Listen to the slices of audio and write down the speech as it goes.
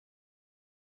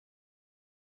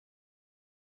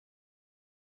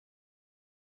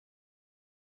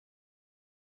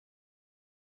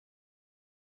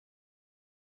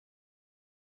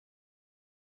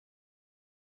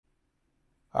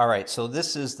All right, so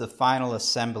this is the final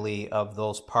assembly of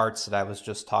those parts that I was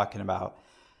just talking about.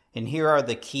 And here are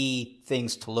the key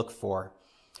things to look for.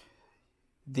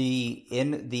 The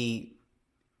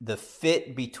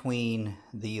fit between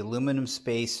the aluminum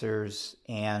spacers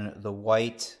and the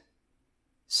white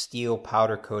steel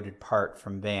powder coated part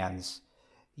from Vans.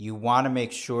 You want to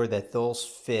make sure that those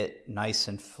fit nice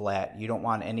and flat. You don't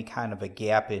want any kind of a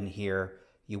gap in here.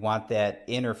 You want that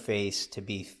interface to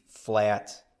be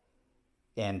flat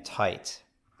and tight.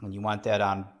 And you want that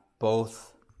on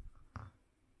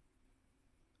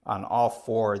all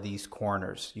four of these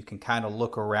corners. You can kind of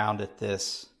look around at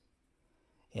this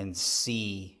and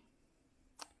see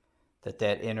that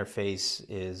interface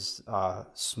is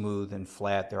smooth and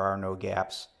flat. There are no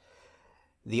gaps.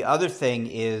 The other thing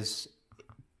is,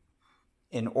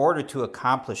 in order to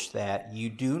accomplish that, you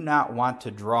do not want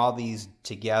to draw these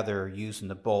together using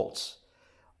the bolts.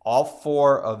 All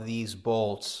four of these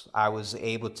bolts I was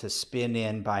able to spin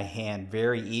in by hand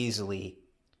very easily,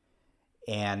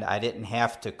 and I didn't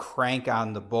have to crank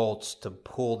on the bolts to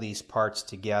pull these parts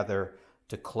together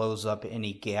to close up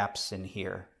any gaps in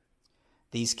here.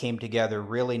 These came together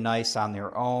really nice on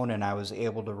their own, and I was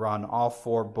able to run all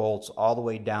four bolts all the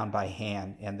way down by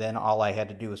hand, and then all I had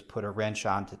to do was put a wrench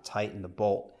on to tighten the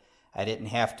bolt. I didn't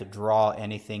have to draw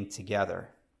anything together.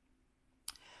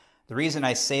 The reason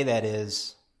I say that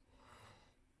is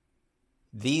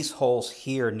these holes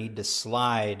here need to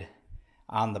slide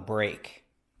on the brake.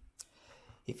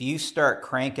 If you start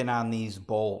cranking on these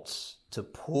bolts to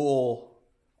pull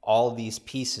all these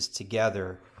pieces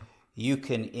together, you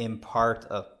can impart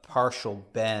a partial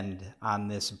bend on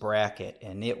this bracket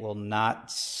and it will not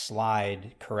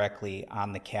slide correctly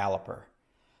on the caliper.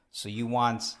 So you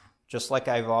want, just like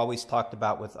I've always talked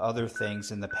about with other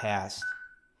things in the past,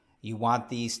 you want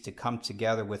these to come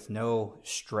together with no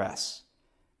stress.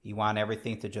 You want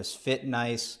everything to just fit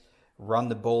nice, run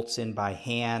the bolts in by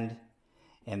hand,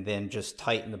 and then just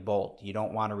tighten the bolt. You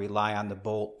don't want to rely on the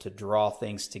bolt to draw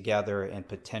things together and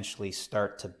potentially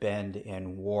start to bend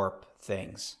and warp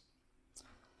things.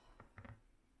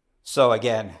 So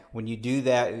again, when you do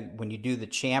that, when you do the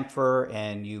chamfer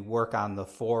and you work on the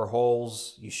four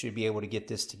holes, you should be able to get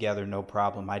this together no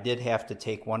problem. I did have to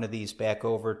take one of these back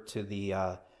over to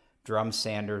the drum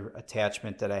sander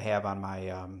attachment that I have on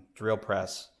my drill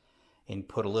press and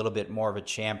put a little bit more of a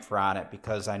chamfer on it,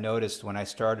 because I noticed when I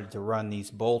started to run these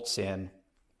bolts in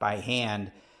by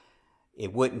hand,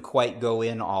 it wouldn't quite go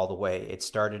in all the way. It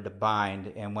started to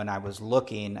bind, and when I was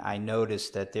looking, I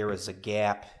noticed that there was a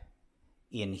gap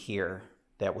in here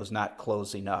that was not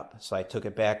closing up. So I took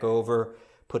it back over,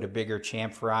 put a bigger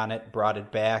chamfer on it, brought it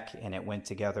back, and it went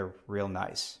together real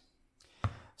nice.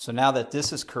 So now that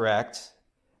this is correct,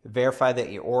 verify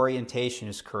that your orientation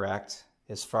is correct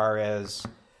as far as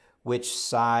which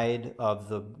side of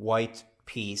the white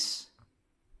piece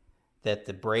that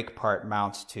the brake part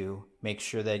mounts to. Make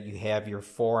sure that you have your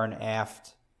fore and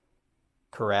aft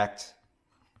correct,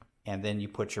 and then you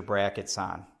put your brackets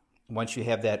on. Once you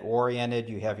have that oriented,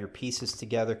 you have your pieces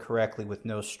together correctly with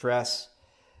no stress,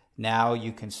 now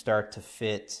you can start to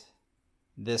fit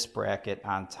this bracket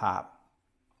on top.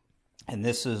 And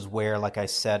this is where, like I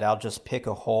said, I'll just pick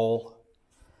a hole,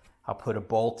 I'll put a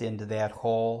bolt into that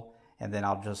hole, and then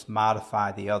I'll just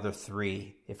modify the other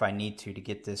three if I need to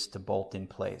get this to bolt in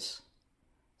place.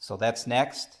 So that's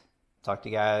next. Talk to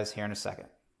you guys here in a second.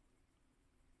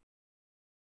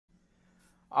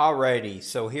 Alrighty,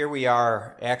 so here we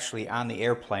are actually on the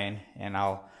airplane, and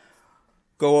I'll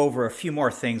go over a few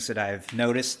more things that I've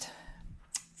noticed.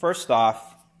 First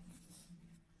off,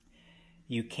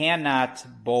 you cannot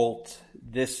bolt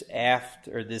this aft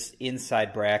or this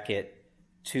inside bracket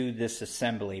to this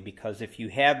assembly, because if you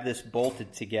have this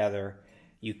bolted together,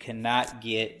 you cannot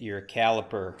get your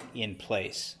caliper in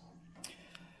place.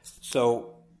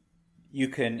 So you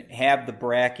can have the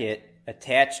bracket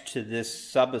attached to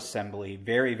this sub-assembly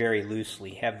very, very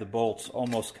loosely, have the bolts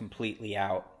almost completely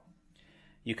out.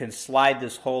 You can slide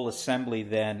this whole assembly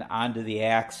then onto the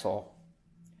axle,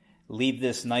 leave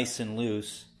this nice and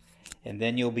loose, and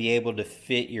then you'll be able to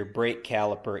fit your brake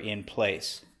caliper in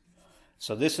place.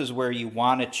 So this is where you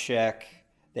want to check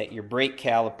that your brake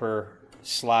caliper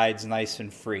slides nice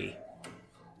and free.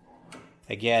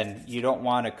 Again, you don't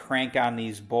want to crank on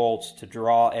these bolts to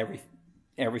draw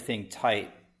everything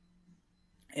tight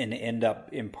and end up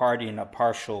imparting a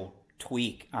partial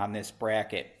tweak on this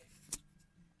bracket.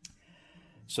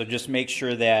 So just make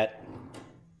sure that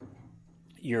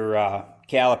your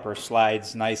caliper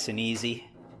slides nice and easy,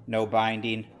 no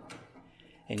binding,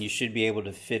 and you should be able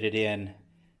to fit it in.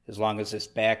 As long as this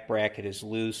back bracket is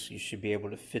loose, you should be able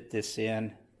to fit this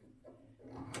in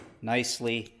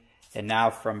nicely. And now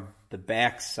from the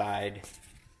back side,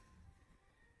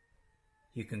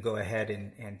 you can go ahead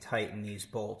and tighten these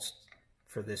bolts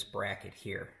for this bracket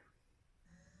here.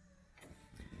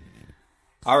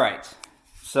 All right,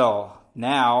 so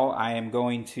now I am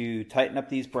going to tighten up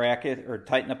these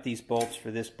bolts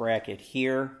for this bracket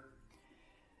here.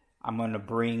 I'm going to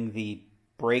bring the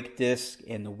brake disc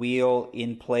and the wheel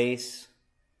in place,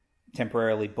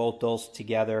 temporarily bolt those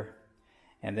together,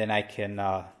 and then I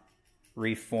can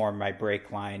reform my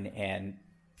brake line and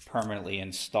permanently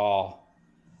install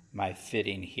my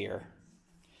fitting here.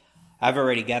 I've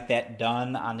already got that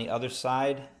done on the other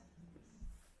side.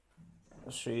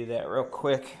 I'll show you that real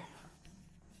quick.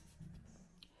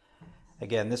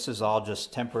 Again, this is all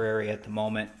just temporary at the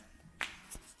moment.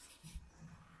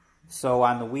 So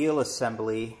on the wheel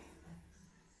assembly,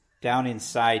 down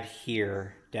inside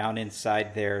here, down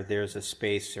inside there, there's a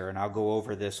spacer, and I'll go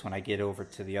over this when I get over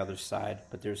to the other side.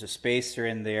 But there's a spacer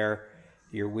in there,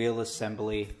 your wheel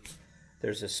assembly.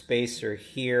 There's a spacer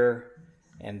here,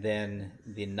 and then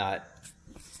the nut.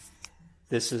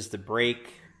 This is the brake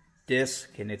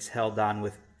disc, and it's held on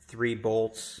with 3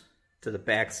 bolts to the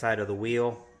back side of the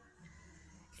wheel.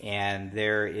 And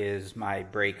there is my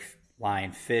brake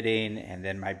line fitting, and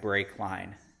then my brake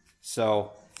line.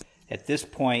 So at this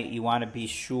point, you want to be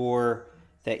sure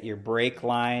that your brake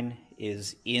line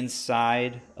is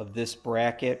inside of this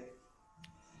bracket.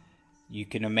 You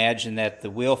can imagine that the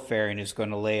wheel fairing is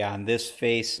going to lay on this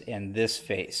face and this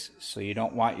face, so you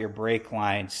don't want your brake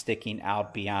line sticking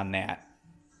out beyond that.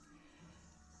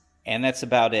 And that's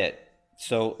about it.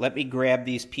 So let me grab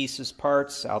these pieces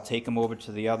parts. I'll take them over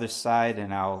to the other side,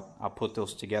 and I'll put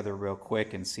those together real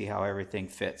quick and see how everything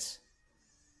fits.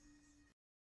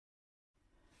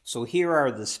 So here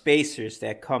are the spacers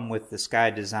that come with the Sky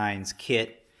Designs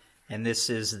kit, and this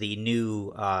is the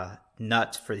new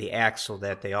nut for the axle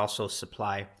that they also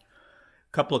supply. A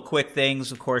couple of quick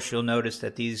things. Of course, you'll notice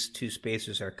that these 2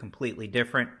 spacers are completely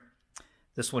different.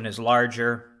 This one is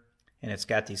larger, and it's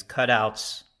got these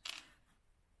cutouts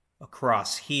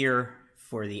across here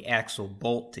for the axle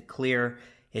bolt to clear.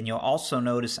 And you'll also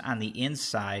notice on the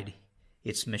inside,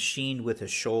 it's machined with a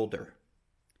shoulder.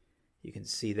 You can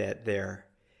see that there.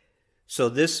 So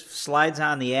this slides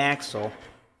on the axle.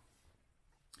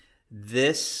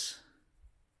 This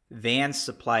van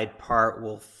supplied part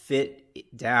will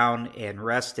fit down and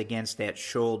rest against that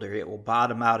shoulder. It will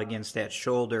bottom out against that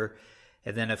shoulder.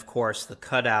 And then of course the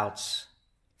cutouts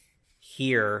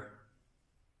here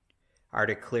are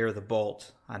to clear the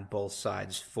bolt on both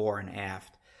sides, fore and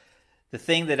aft. The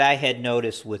thing that I had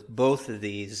noticed with both of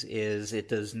these is it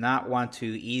does not want to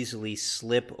easily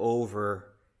slip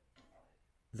over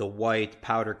the white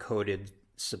powder-coated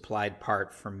supplied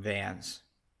part from vans.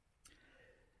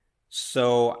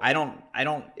 So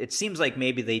it seems like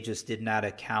maybe they just did not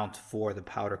account for the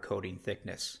powder coating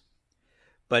thickness.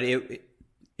 But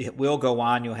it will go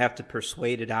on. You'll have to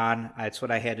persuade it on. That's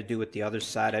what I had to do with the other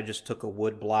side. I just took a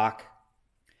wood block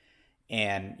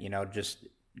and, just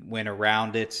went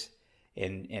around it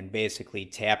and basically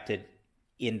tapped it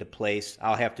into place.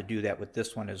 I'll have to do that with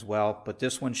this one as well. But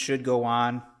this one should go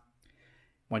on.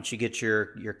 Once you get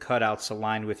your cutouts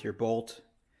aligned with your bolt,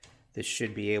 this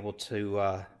should be able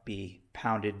to be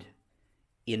pounded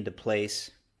into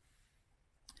place.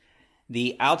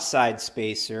 The outside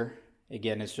spacer,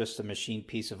 again, is just a machined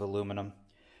piece of aluminum,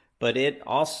 but it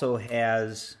also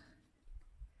has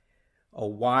a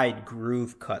wide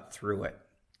groove cut through it.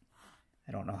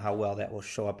 I don't know how well that will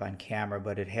show up on camera,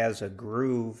 but it has a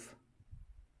groove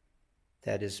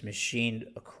that is machined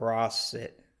across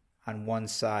it on one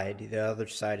side. The other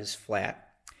side is flat.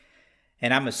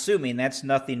 And I'm assuming that's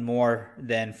nothing more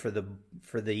than for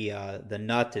the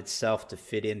nut itself to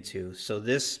fit into. So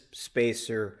this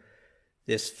spacer,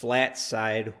 this flat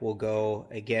side, will go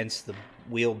against the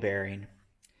wheel bearing.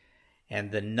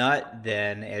 And the nut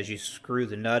then, as you screw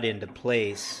the nut into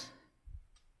place,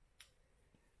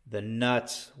 the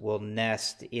nut will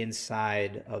nest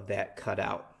inside of that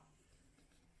cutout.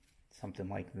 Something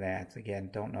like that. Again,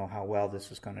 don't know how well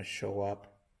this is going to show up.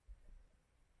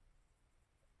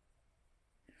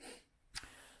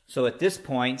 So at this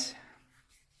point,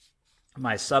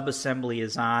 my sub-assembly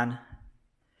is on.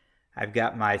 I've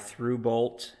got my through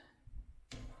bolt,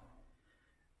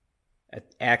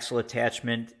 axle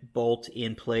attachment bolt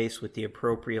in place with the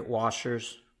appropriate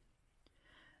washers.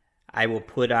 I will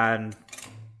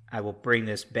bring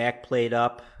this back plate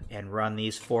up and run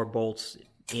these 4 bolts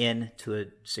in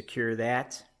to secure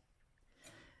that.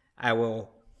 I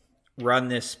will run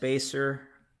this spacer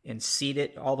and seat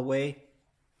it all the way.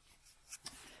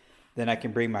 Then I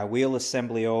can bring my wheel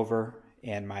assembly over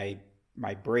and my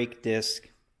brake disc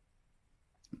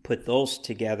put those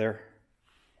together,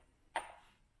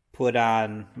 put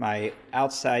on my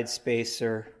outside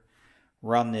spacer,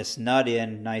 run this nut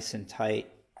in nice and tight,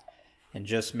 and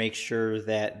just make sure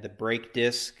that the brake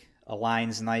disc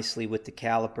aligns nicely with the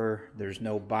caliper. There's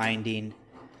no binding.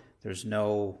 There's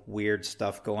no weird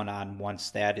stuff going on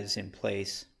once that is in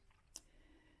place.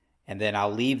 And then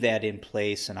I'll leave that in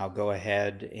place, and I'll go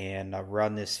ahead and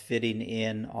run this fitting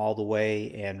in all the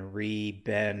way and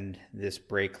re-bend this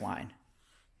brake line.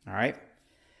 All right?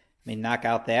 Let me knock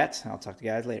out that. I'll talk to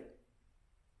you guys later.